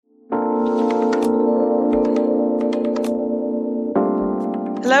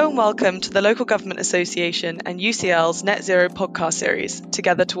Hello and welcome to the Local Government Association and UCL's Net Zero podcast series,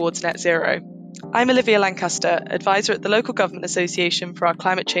 Together Towards Net Zero. I'm Olivia Lancaster, advisor at the Local Government Association for our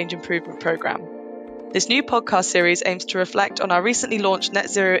Climate Change Improvement Programme. This new podcast series aims to reflect on our recently launched Net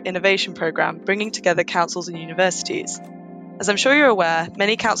Zero Innovation Programme, bringing together councils and universities. As I'm sure you're aware,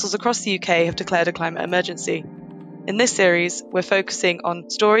 many councils across the UK have declared a climate emergency. In this series, we're focusing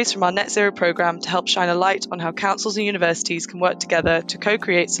on stories from our Net Zero programme to help shine a light on how councils and universities can work together to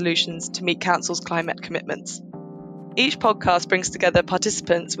co-create solutions to meet councils' climate commitments. Each podcast brings together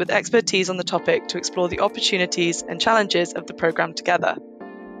participants with expertise on the topic to explore the opportunities and challenges of the programme together.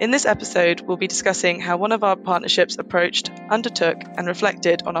 In this episode, we'll be discussing how one of our partnerships approached, undertook and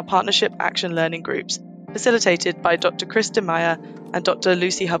reflected on our Partnership Action Learning Groups, facilitated by Dr. Chris de Meyer and Dr.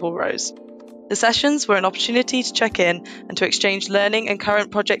 Lucy Hubble-Rose. The sessions were an opportunity to check in and to exchange learning and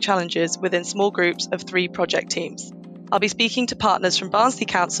current project challenges within small groups of 3 project teams. I'll be speaking to partners from Barnsley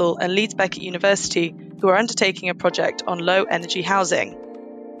Council and Leeds Beckett University who are undertaking a project on low energy housing.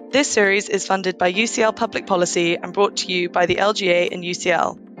 This series is funded by UCL Public Policy and brought to you by the LGA and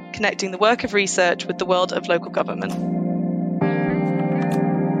UCL, connecting the work of research with the world of local government.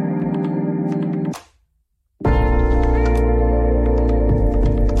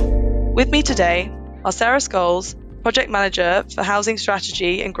 With me today are Sarah Scholes, Project Manager for Housing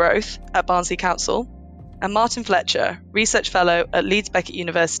Strategy and Growth at Barnsley Council, and Martin Fletcher, Research Fellow at Leeds Beckett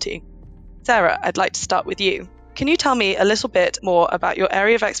University. Sarah, I'd like to start with you. Can you tell me a little bit more about your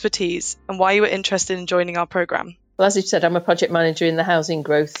area of expertise and why you were interested in joining our programme? Well, as you said, I'm a Project Manager in the Housing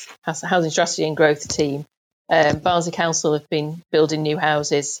Strategy and Growth team. Barnsley Council have been building new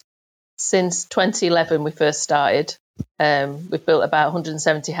houses since 2011 we first started. We've built about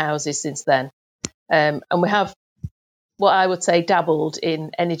 170 houses since then. And we have what I would say dabbled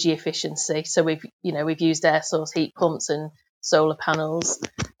in energy efficiency. So we've used air source heat pumps and solar panels.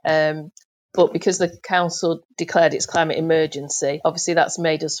 But because the council declared its climate emergency, obviously that's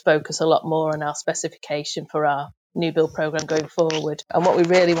made us focus a lot more on our specification for our new build programme going forward. And what we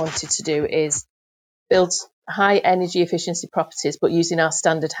really wanted to do is build high energy efficiency properties, but using our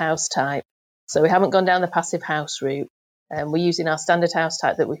standard house type. So we haven't gone down the passive house route. We're using our standard house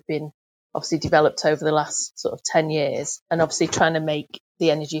type that we've been obviously developed over the last sort of 10 years and obviously trying to make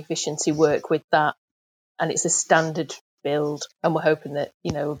the energy efficiency work with that. And it's a standard build. And we're hoping that,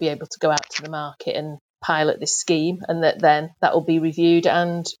 we'll be able to go out to the market and pilot this scheme and that will be reviewed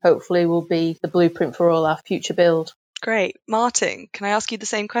and hopefully will be the blueprint for all our future build. Great. Martin, can I ask you the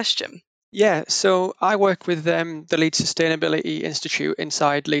same question? Yeah, so I work with the Leeds Sustainability Institute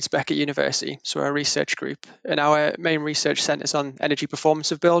inside Leeds Beckett University, so our research group, and our main research centres on energy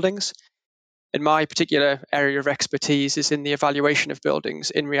performance of buildings. And my particular area of expertise is in the evaluation of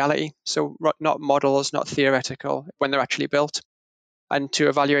buildings in reality, so not models, not theoretical, when they're actually built, and to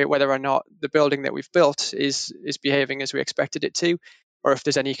evaluate whether or not the building that we've built is behaving as we expected it to, or if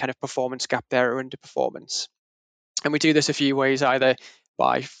there's any kind of performance gap there or underperformance. And we do this a few ways, either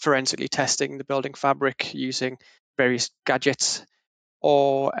by forensically testing the building fabric using various gadgets,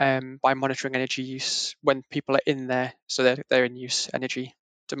 or by monitoring energy use when people are in there, so that they're in use energy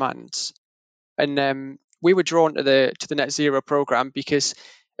demands. And we were drawn to the Net Zero programme because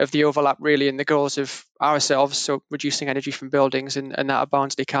of the overlap really in the goals of ourselves, so reducing energy from buildings and that of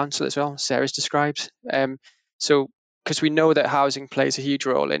Barnsley Council as well, Sarah's described. So because we know that housing plays a huge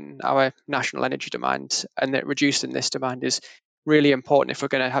role in our national energy demand, and that reducing this demand is really important if we're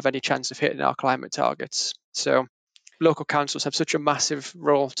going to have any chance of hitting our climate targets. So local councils have such a massive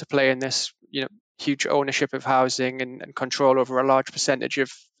role to play in this, huge ownership of housing and control over a large percentage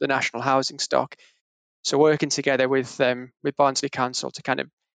of the national housing stock. So working together with Barnsley Council to kind of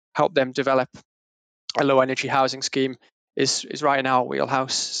help them develop a low energy housing scheme is right in our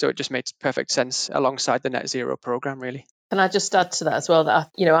wheelhouse. So it just makes perfect sense alongside the Net Zero programme, really. Can I just add to that as well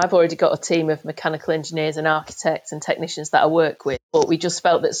that, I've already got a team of mechanical engineers and architects and technicians that I work with, but we just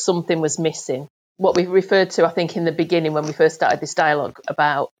felt that something was missing. What we referred to, I think, in the beginning when we first started this dialogue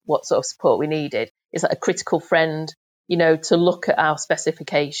about what sort of support we needed is like a critical friend, to look at our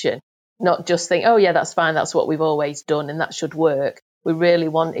specification, not just think, oh, yeah, that's fine, that's what we've always done and that should work. We really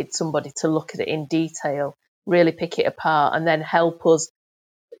wanted somebody to look at it in detail, really pick it apart and then help us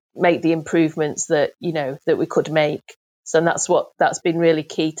make the improvements that, that we could make. So that's been really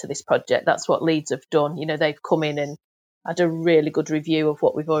key to this project. That's what Leeds have done. They've come in and had a really good review of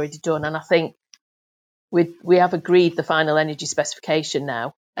what we've already done. And I think we have agreed the final energy specification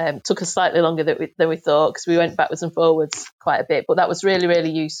now. Took us slightly longer than we thought because we went backwards and forwards quite a bit, but that was really,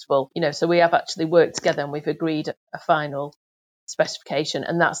 really useful. So we have actually worked together and we've agreed a final specification,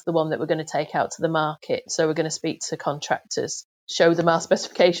 and that's the one that we're going to take out to the market. So we're going to speak to contractors show them our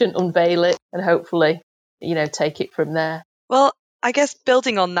specification, unveil it, and hopefully, take it from there. Well, I guess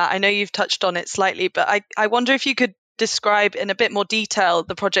building on that, I know you've touched on it slightly, but I wonder if you could describe in a bit more detail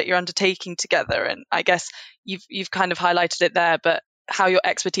the project you're undertaking together. And I guess you've kind of highlighted it there, but how your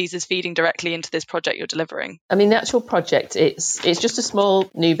expertise is feeding directly into this project you're delivering. I mean, the actual project, it's just a small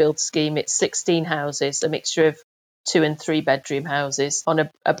new build scheme. It's 16 houses, a mixture of 2 and 3 bedroom houses on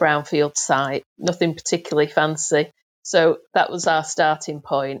a brownfield site, nothing particularly fancy. So that was our starting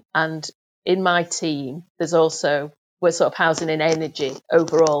point. And in my team, we're sort of housing in energy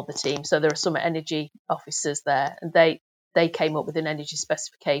overall, the team. So there are some energy officers there, and they came up with an energy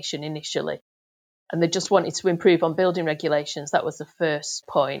specification initially. And they just wanted to improve on building regulations. That was the first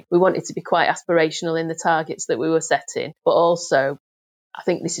point. We wanted to be quite aspirational in the targets that we were setting. But also, I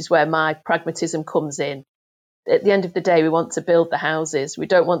think this is where my pragmatism comes in. At the end of the day, we want to build the houses. We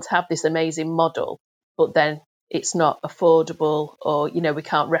don't want to have this amazing model, but then it's not affordable, or, we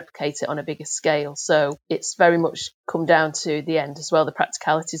can't replicate it on a bigger scale. So it's very much come down to the end as well, the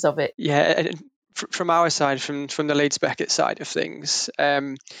practicalities of it. Yeah, and from our side, from the Leeds Beckett side of things,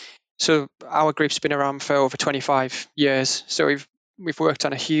 so our group's been around for over 25 years. So we've worked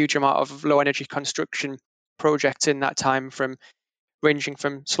on a huge amount of low energy construction projects in that time, ranging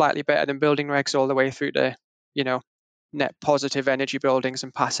from slightly better than building regs all the way through to, net positive energy buildings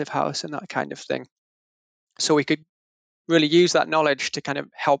and passive house and that kind of thing. So we could really use that knowledge to kind of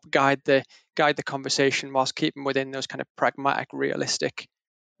help guide the conversation whilst keeping within those kind of pragmatic, realistic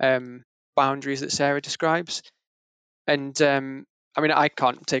boundaries that Sarah describes. And I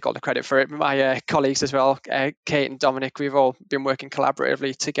can't take all the credit for it. My colleagues as well, Kate and Dominic, we've all been working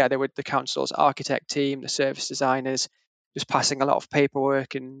collaboratively together with the council's architect team, the service designers, just passing a lot of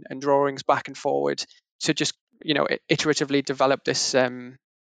paperwork and drawings back and forward to just, iteratively develop this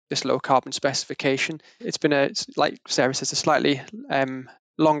low carbon specification. It's been like Sarah says, a slightly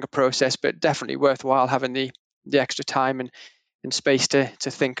longer process, but definitely worthwhile having the extra time and space to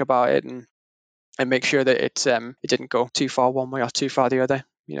think about it and make sure that it didn't go too far one way or too far the other.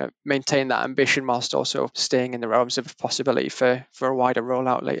 Maintain that ambition whilst also staying in the realms of possibility for a wider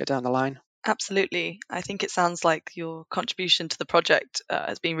rollout later down the line. Absolutely. I think it sounds like your contribution to the project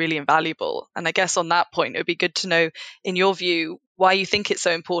has been really invaluable. And I guess on that point, it would be good to know, in your view, why you think it's so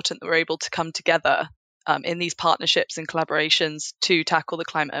important that we're able to come together in these partnerships and collaborations to tackle the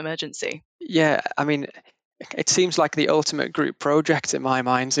climate emergency. Yeah, it seems like the ultimate group project in my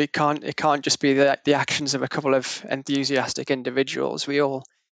mind. It can't just be the actions of a couple of enthusiastic individuals. We all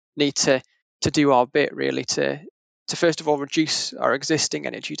need to do our bit, really, to first of all reduce our existing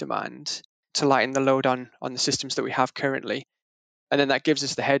energy demand, to lighten the load on the systems that we have currently, and then that gives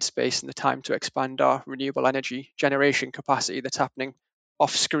us the headspace and the time to expand our renewable energy generation capacity that's happening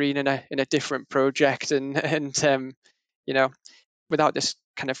off screen in a different project, and without this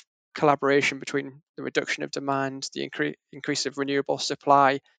kind of collaboration between the reduction of demand, the increase of renewable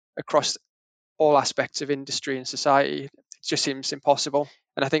supply across all aspects of industry and society, it just seems impossible.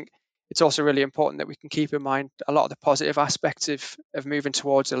 And I think it's also really important that we can keep in mind a lot of the positive aspects of moving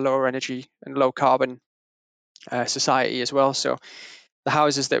towards a lower energy and low carbon society as well. So the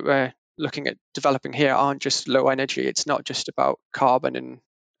houses that we're looking at developing here aren't just low energy. It's not just about carbon and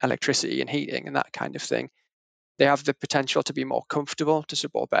electricity and heating and that kind of thing. They have the potential to be more comfortable, to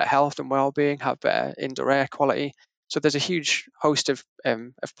support better health and well-being, have better indoor air quality. So there's a huge host of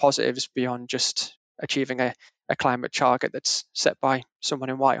positives beyond just achieving a climate target that's set by someone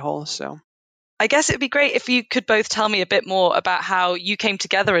in Whitehall. So I guess it'd be great if you could both tell me a bit more about how you came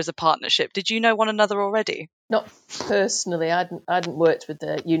together as a partnership. Did you know one another already? Not personally. I hadn't worked with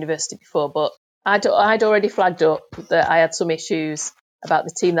the university before, but I'd already flagged up that I had some issues about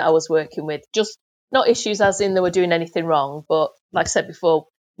the team that I was working with. Just not issues as in they were doing anything wrong, but like I said before,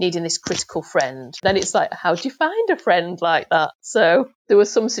 needing this critical friend. Then it's like, how do you find a friend like that? So there were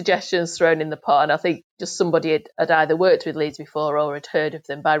some suggestions thrown in the pot, and I think just somebody had either worked with Leeds before or had heard of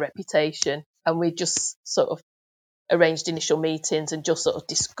them by reputation. And we just sort of arranged initial meetings and just sort of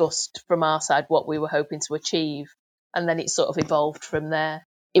discussed from our side what we were hoping to achieve. And then it sort of evolved from there.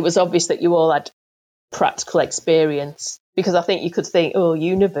 It was obvious that you all had practical experience, because I think you could think, oh,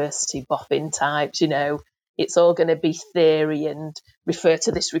 university boffin types, it's all going to be theory and refer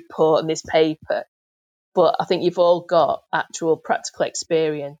to this report and this paper. But I think you've all got actual practical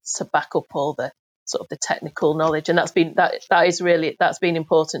experience to back up all the sort of the technical knowledge. And that's been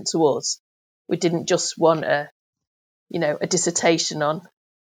important to us. We didn't just want a dissertation on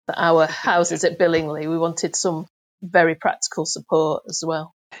our houses at Billingly. We wanted some very practical support as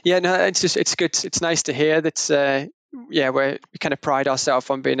well. Yeah, no, it's good. It's nice to hear that. We kind of pride ourselves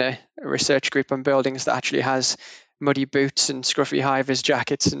on being a research group on buildings that actually has muddy boots and scruffy high-vis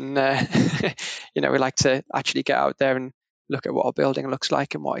jackets, and we like to actually get out there and look at what a building looks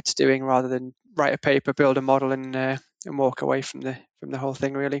like and what it's doing, rather than write a paper, build a model, and walk away from the whole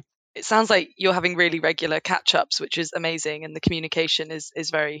thing, really. It sounds like you're having really regular catch-ups, which is amazing, and the communication is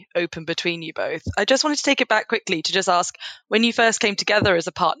very open between you both. I just wanted to take it back quickly to just ask, when you first came together as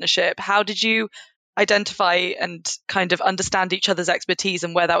a partnership, how did you identify and kind of understand each other's expertise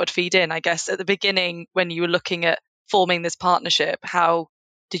and where that would feed in? I guess at the beginning, when you were looking at forming this partnership, how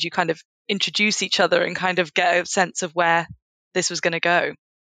did you kind of introduce each other and kind of get a sense of where this was going to go?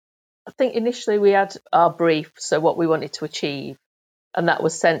 I think initially we had our brief, so what we wanted to achieve, and that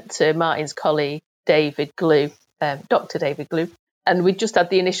was sent to Martin's colleague, David Glue, Dr. David Glue. And we just had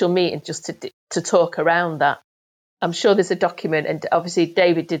the initial meeting just to talk around that. I'm sure there's a document, and obviously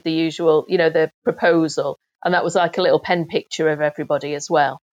David did the usual, the proposal, and that was like a little pen picture of everybody as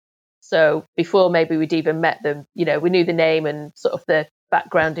well. So before maybe we'd even met them, we knew the name and sort of the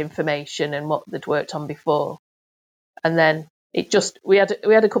background information and what they'd worked on before. And then we had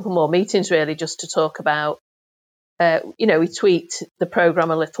a couple more meetings really just to talk about. We tweaked the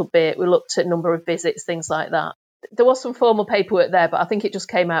program a little bit. We looked at number of visits, things like that. There was some formal paperwork there, but I think it just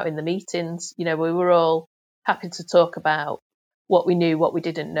came out in the meetings. We were all happy to talk about what we knew, what we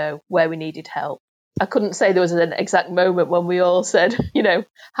didn't know, where we needed help. I couldn't say there was an exact moment when we all said,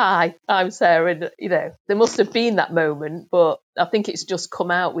 hi, I'm Sarah. And, there must have been that moment, but I think it's just come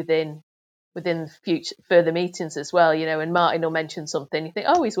out within further meetings as well, and Martin will mention something. You think,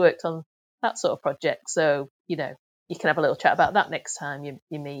 oh, he's worked on that sort of project. So, you can have a little chat about that next time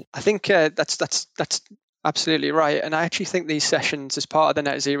you meet. I think that's absolutely right. And I actually think these sessions as part of the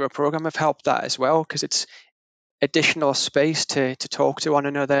Net Zero program have helped that as well, because it's additional space to talk to one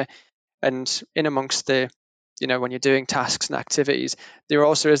another. And in amongst when you're doing tasks and activities, there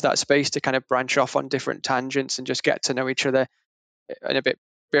also is that space to kind of branch off on different tangents and just get to know each other in a bit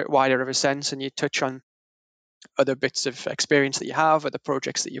wider of a sense. And you touch on other bits of experience that you have, other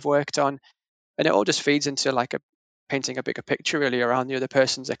projects that you've worked on. And it all just feeds into like painting a bigger picture really around the other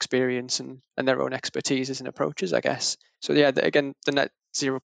person's experience and their own expertises and approaches, I guess. So yeah, again, the Net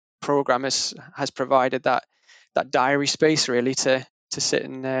Zero program has provided that diary space really to sit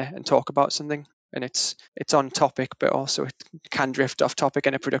and talk about something. And it's on topic, but also it can drift off topic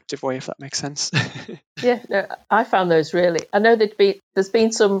in a productive way, if that makes sense. Yeah, no, I found those really. I know there's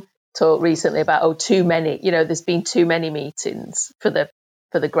been some talk recently about too many. There's been too many meetings for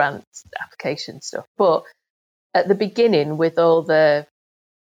the grant application stuff. But at the beginning, with all the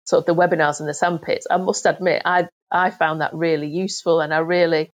sort of the webinars and the sandpits, I must admit I found that really useful, and I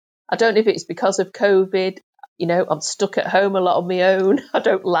don't know if it's because of COVID. I'm stuck at home a lot on my own. I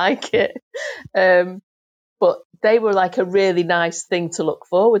don't like it. But they were like a really nice thing to look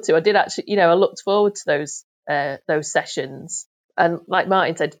forward to. I did actually, I looked forward to those sessions. And like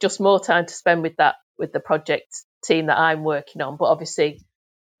Martin said, just more time to spend with the project team that I'm working on, but obviously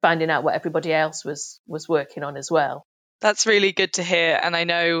finding out what everybody else was working on as well. That's really good to hear. And I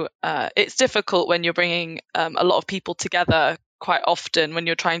know it's difficult when you're bringing a lot of people together. Quite often when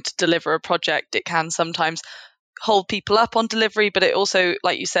you're trying to deliver a project, it can sometimes hold people up on delivery, but it also,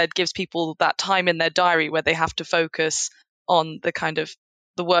 like you said, gives people that time in their diary where they have to focus on the kind of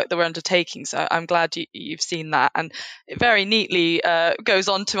the work that we're undertaking. So I'm glad you've seen that. And it very neatly goes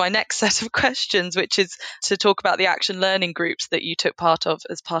on to my next set of questions, which is to talk about the action learning groups that you took part of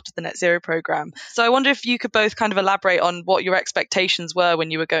as part of the Net Zero program. So I wonder if you could both kind of elaborate on what your expectations were when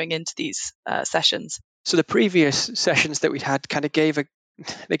you were going into these sessions. So the previous sessions that we'd had kind of gave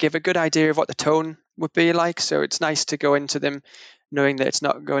a good idea of what the tone would be like. So it's nice to go into them knowing that it's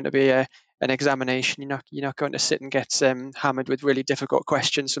not going to be an examination. You're not going to sit and get hammered with really difficult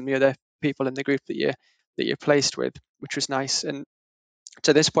questions from the other people in the group that you're placed with, which was nice. And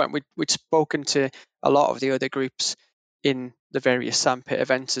to this point, we'd spoken to a lot of the other groups in the various sandpit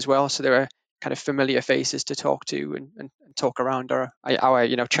events as well. So there are kind of familiar faces to talk to and talk around our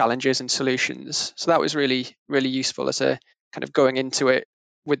challenges and solutions. So that was really, really useful as a kind of going into it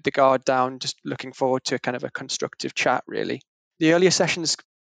with the guard down, just looking forward to kind of a constructive chat, really. The earlier sessions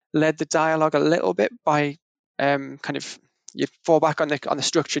led the dialogue a little bit by kind of you fall back on the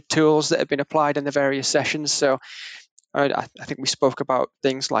structured tools that have been applied in the various sessions. So I think we spoke about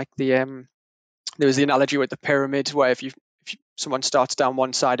things like there was the analogy with the pyramid, where if someone starts down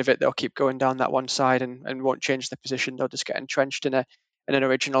one side of it, they'll keep going down that one side and won't change their position. They'll just get entrenched in an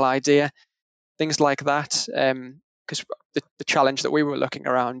original idea, things like that. Because the challenge that we were looking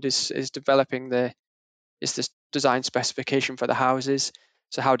around is developing this design specification for the houses.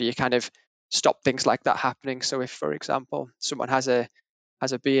 So how do you kind of stop things like that happening? So if, for example, someone has a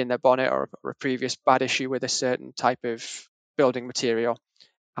has a bee in their bonnet or a previous bad issue with a certain type of building material,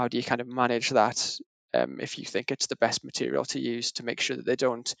 how do you kind of manage that if you think it's the best material to use, to make sure that they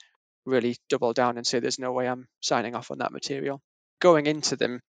don't really double down and say there's no way I'm signing off on that material. Going into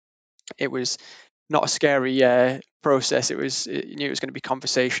them, it was not a scary process. You knew it was going to be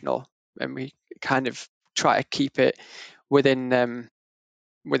conversational, and we kind of try to keep it within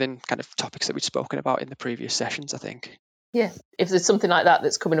kind of topics that we'd spoken about in the previous sessions, I think. Yeah, if there's something like that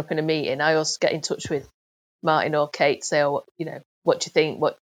that's coming up in a meeting, I also get in touch with Martin or Kate, say, oh, what do you think?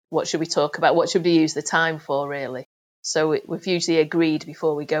 What should we talk about? What should we use the time for, really? So we've usually agreed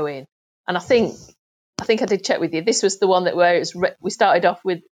before we go in. And I think I did check with you. This was the one where it was we started off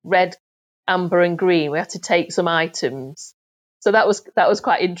with red, amber, and green. We had to take some items, so that was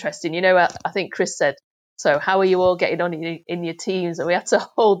quite interesting. I think Chris said, so how are you all getting on in your teams? And we had to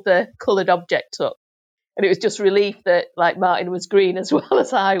hold the coloured object up, and it was just relief that like Martin was green as well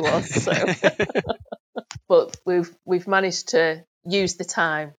as I was. So, but we've managed to use the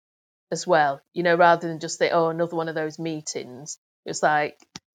time as well, rather than just think, oh, another one of those meetings. It's like,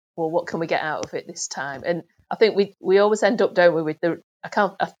 well, what can we get out of it this time? And I think we always end up, don't we, with I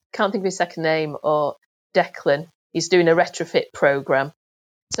can't think of his second name, or Declan. He's doing a retrofit program,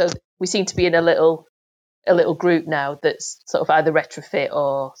 so we seem to be in a little group now that's sort of either retrofit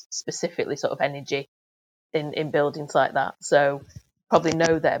or specifically sort of energy in buildings like that. So probably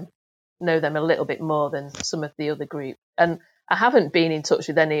know them a little bit more than some of the other group. And I haven't been in touch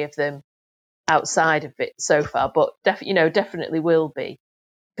with any of them outside of it so far, but definitely will be,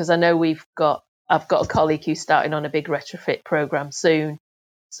 because I know I've got a colleague who's starting on a big retrofit program soon.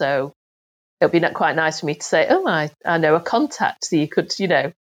 So it'll be quite nice for me to say, oh, I know a contact, so you could,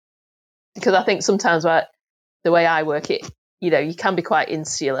 because I think sometimes the way I work it, you can be quite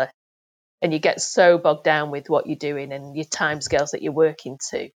insular, and you get so bogged down with what you're doing and your timescales that you're working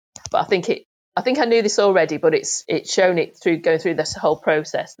to. But I think I knew this already, but it's shown it through going through this whole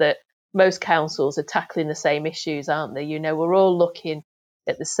process that most councils are tackling the same issues, aren't they? We're all looking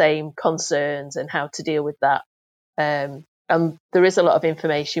at the same concerns and how to deal with that. And there is a lot of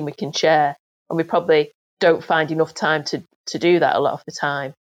information we can share, and we probably don't find enough time to do that a lot of the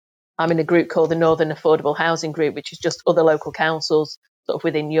time. I'm in a group called the Northern Affordable Housing Group, which is just other local councils sort of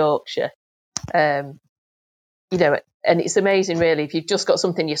within Yorkshire. And it's amazing, really, if you've just got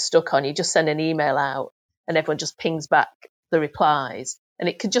something you're stuck on, you just send an email out and everyone just pings back the replies. And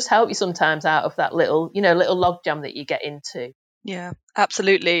it could just help you sometimes out of that little logjam that you get into. Yeah,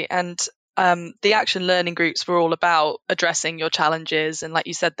 absolutely. And the action learning groups were all about addressing your challenges. And like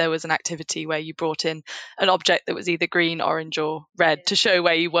you said, there was an activity where you brought in an object that was either green, orange or red to show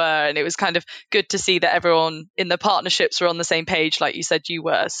where you were. And it was kind of good to see that everyone in the partnerships were on the same page, like you said you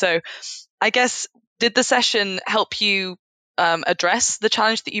were. So I guess, did the session help you address the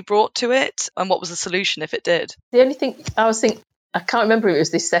challenge that you brought to it? And what was the solution if it did? The only thing I can't remember if it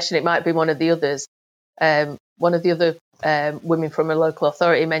was this session, it might be one of the others. One of the other women from a local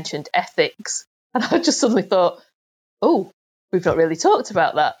authority mentioned ethics. And I just suddenly thought, oh, we've not really talked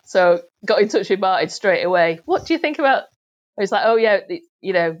about that. So got in touch with Martin straight away. What do you think about? I was like, oh yeah,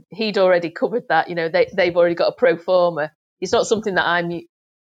 he'd already covered that. They've already got a pro forma. It's not something that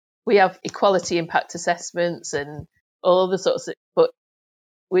we have equality impact assessments and all the sorts of, but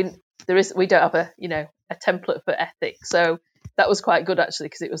we don't have a template for ethics. So that was quite good actually,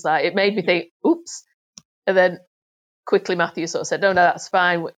 because it was like, it made me think, oops. And then quickly Matthew sort of said, no, that's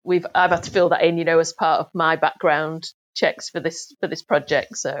fine. I've had to fill that in, as part of my background checks for this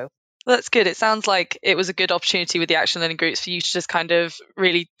project. So well, that's good. It sounds like it was a good opportunity with the action learning groups for you to just kind of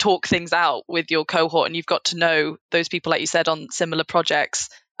really talk things out with your cohort, and you've got to know those people, like you said, on similar projects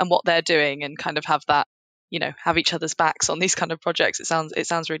and what they're doing, and kind of have that, have each other's backs on these kind of projects. It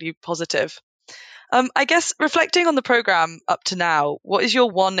sounds really positive. I guess, reflecting on the programme up to now, what is your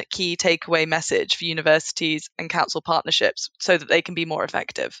one key takeaway message for universities and council partnerships so that they can be more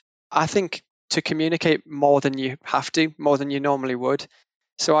effective? I think to communicate more than you have to, more than you normally would.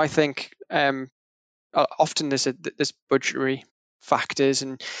 So I think often there's budgetary factors,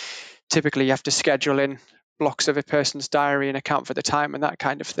 and typically you have to schedule in blocks of a person's diary and account for the time and that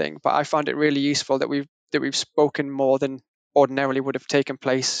kind of thing. But I found it really useful that we've spoken more than ordinarily would have taken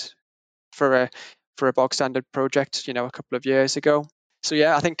place for a bog standard project, a couple of years ago. So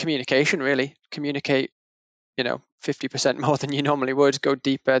yeah, I think communication, 50% more than you normally would, go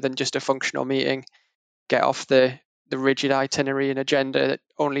deeper than just a functional meeting, get off the rigid itinerary and agenda that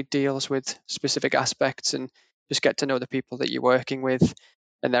only deals with specific aspects, and just get to know the people that you're working with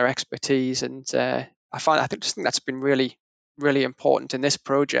and their expertise. And I think that's been really, really important in this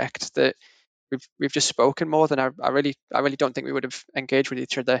project, that we've just spoken more than I really don't think we would have engaged with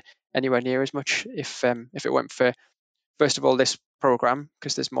each other anywhere near as much if it weren't for, first of all, this program,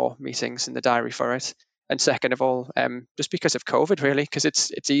 because there's more meetings in the diary for it, and second of all, just because of COVID, really, because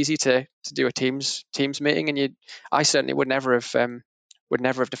it's easy to do a Teams meeting, and I certainly would never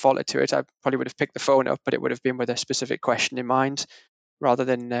have defaulted to it. I probably would have picked the phone up, but it would have been with a specific question in mind, rather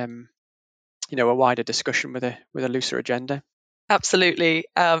than a wider discussion with a looser agenda. Absolutely.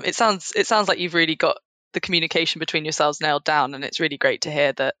 It sounds like you've really got the communication between yourselves nailed down, and it's really great to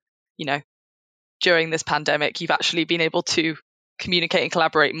hear that, during this pandemic, you've actually been able to communicate and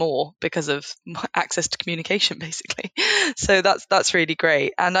collaborate more because of access to communication, basically. So that's really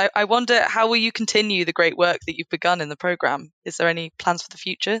great. And I wonder, how will you continue the great work that you've begun in the programme? Is there any plans for the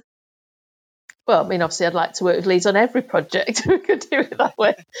future? Well, I mean, obviously, I'd like to work with Leeds on every project. We could do it that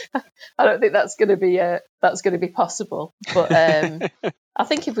way. I don't think that's going to be possible. But I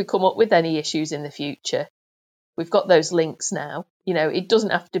think if we come up with any issues in the future, we've got those links now. It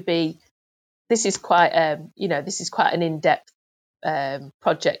doesn't have to be. This is quite an in-depth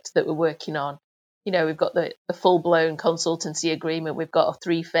project that we're working on. We've got the full-blown consultancy agreement. We've got a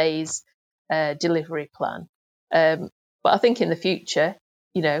 3-phase delivery plan. But I think in the future,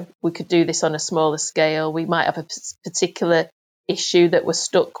 we could do this on a smaller scale. We might have a particular issue that we're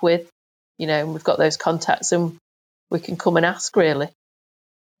stuck with, and we've got those contacts and we can come and ask, really.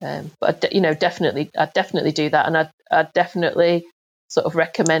 But I'd definitely do that, and I'd definitely sort of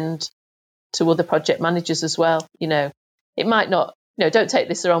recommend to other project managers as well. It might not, don't take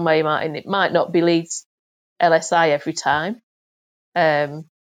this the wrong way, Martin. It might not be Leeds LSI every time, but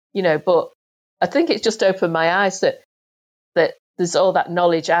I think it's just opened my eyes that there's all that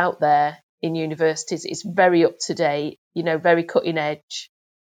knowledge out there in universities. It's very up to date, very cutting edge,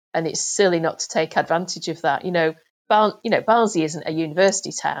 and it's silly not to take advantage of that. Barnsley isn't a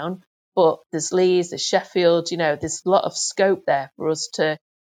university town, but there's Leeds, there's Sheffield. There's a lot of scope there for us to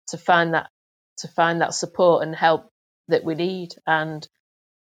find that support and help that we need. And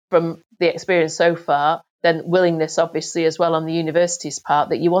from the experience so far, then willingness, obviously, as well on the university's part,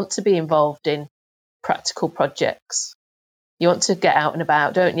 that you want to be involved in practical projects. You want to get out and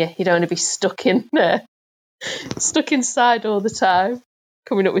about, don't you? You don't want to be stuck inside all the time,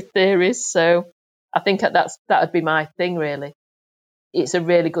 coming up with theories. So I think that would be my thing, really. It's a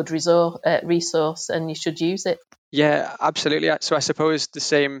really good resource, and you should use it. Yeah, absolutely. So I suppose the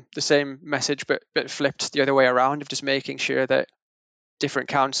same message, but flipped the other way around, of just making sure that different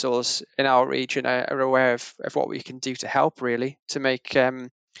councils in our region are aware of what we can do to help, really, to make,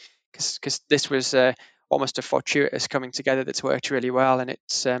 because this was almost a fortuitous coming together that's worked really well, and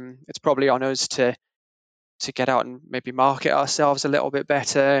it's probably on us to get out and maybe market ourselves a little bit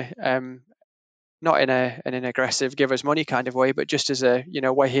better, not in an aggressive give us money kind of way, but just as a,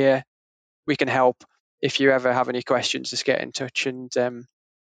 we're here, we can help. If you ever have any questions, just get in touch, and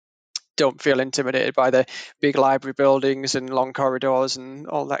don't feel intimidated by the big library buildings and long corridors and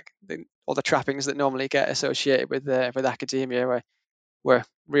all the trappings that normally get associated with academia. We're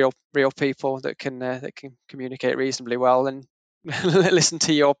real people that can communicate reasonably well and listen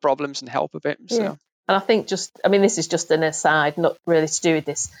to your problems and help a bit. So. Yeah. And I think this is just an aside, not really to do with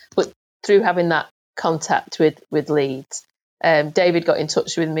this, but through having that contact with Leeds, David got in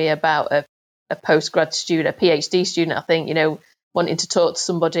touch with me about a postgrad student, a PhD student, I think, wanting to talk to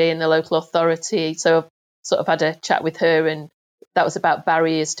somebody in the local authority. So I've sort of had a chat with her, and that was about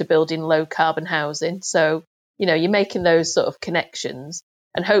barriers to building low carbon housing. So, you're making those sort of connections,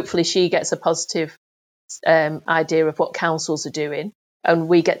 and hopefully she gets a positive idea of what councils are doing, and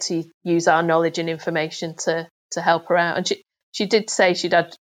we get to use our knowledge and information to help her out. And she did say she'd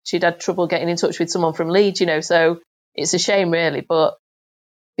had trouble getting in touch with someone from Leeds, so it's a shame, really, but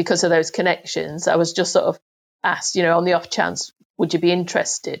because of those connections, I was just sort of asked, on the off chance, would you be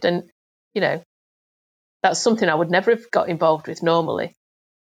interested? And, that's something I would never have got involved with normally.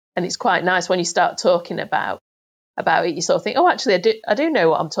 And it's quite nice when you start talking about it, you sort of think, oh, actually, I do know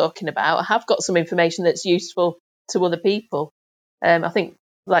what I'm talking about. I have got some information that's useful to other people. I think,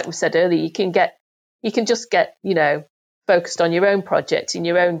 like we said earlier, you can just get, focused on your own project in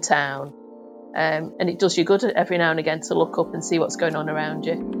your own town. And it does you good every now and again to look up and see what's going on around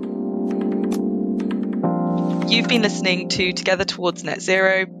you. You've been listening to Together Towards Net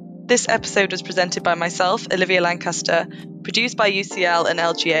Zero. This episode was presented by myself, Olivia Lancaster, produced by UCL and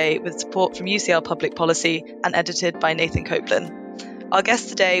LGA with support from UCL Public Policy, and edited by Nathan Copeland. Our guests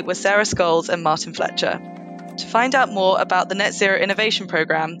today were Sarah Scholes and Martin Fletcher. To find out more about the Net Zero Innovation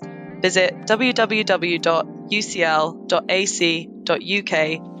Programme, visit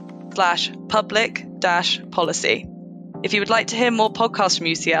www.ucl.ac.uk/public-policy. If you would like to hear more podcasts from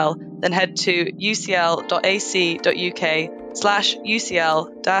UCL, then head to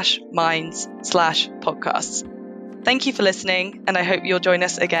ucl.ac.uk/UCL-minds/podcasts. Thank you for listening, and I hope you'll join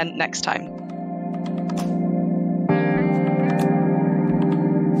us again next time.